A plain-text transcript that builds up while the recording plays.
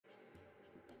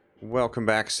Welcome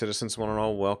back, citizens one and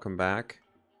all. Welcome back.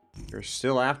 You're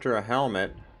still after a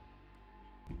helmet.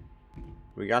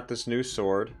 We got this new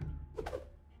sword.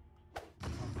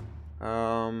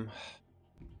 Okay,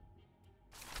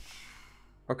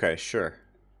 sure.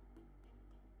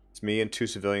 It's me and two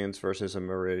civilians versus a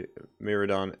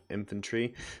Myrmidon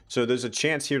infantry. So there's a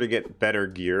chance here to get better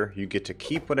gear. You get to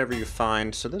keep whatever you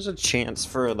find. So there's a chance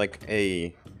for like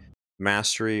a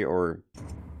mastery or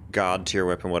god tier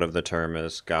weapon, whatever the term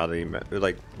is. Godly,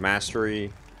 like master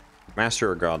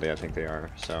or godly, I think they are.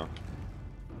 So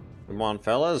come on,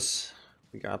 fellas.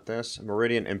 We got this.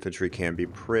 Meridian infantry can be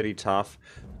pretty tough.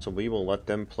 So we will let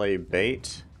them play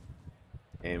bait.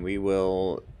 And we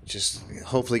will just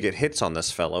hopefully get hits on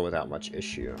this fellow without much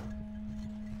issue.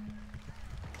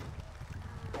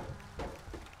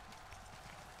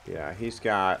 Yeah, he's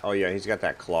got... Oh, yeah, he's got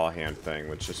that claw hand thing,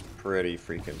 which is pretty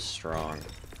freaking strong.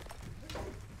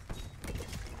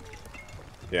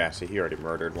 Yeah, see, he already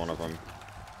murdered one of them.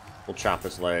 We'll chop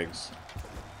his legs.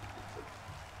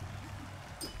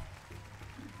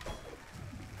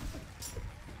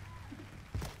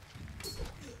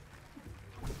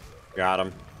 Got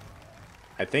him.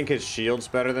 I think his shield's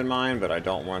better than mine, but I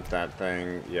don't want that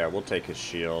thing. Yeah, we'll take his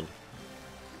shield.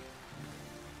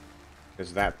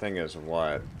 Because that thing is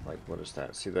what? Like, what is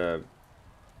that? See, the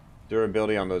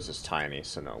durability on those is tiny,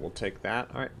 so no, we'll take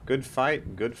that. Alright, good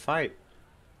fight, good fight.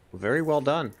 Very well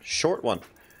done. Short one.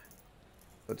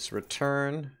 Let's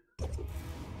return.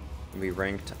 We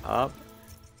ranked up.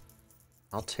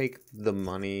 I'll take the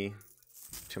money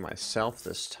to myself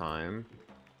this time.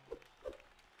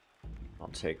 I'll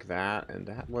take that, and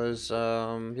that was,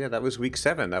 yeah, that was week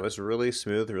 7. That was really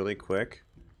smooth, really quick.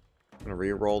 I'm gonna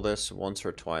re-roll this once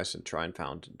or twice and try and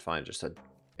find just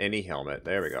any helmet.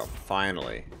 There we go,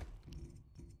 finally.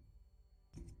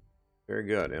 Very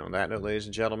good. And on that note, ladies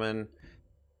and gentlemen,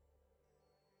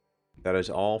 that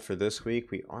is all for this week.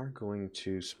 We are going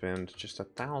to spend just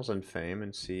 1,000 fame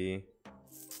and see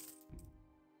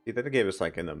that gave us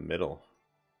like in the middle.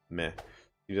 Meh.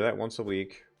 You do that once a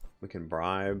week. We can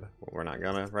bribe, but we're not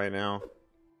gonna right now.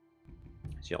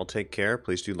 So y'all take care.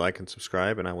 Please do like and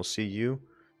subscribe, and I will see you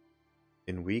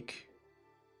in week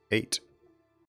 8.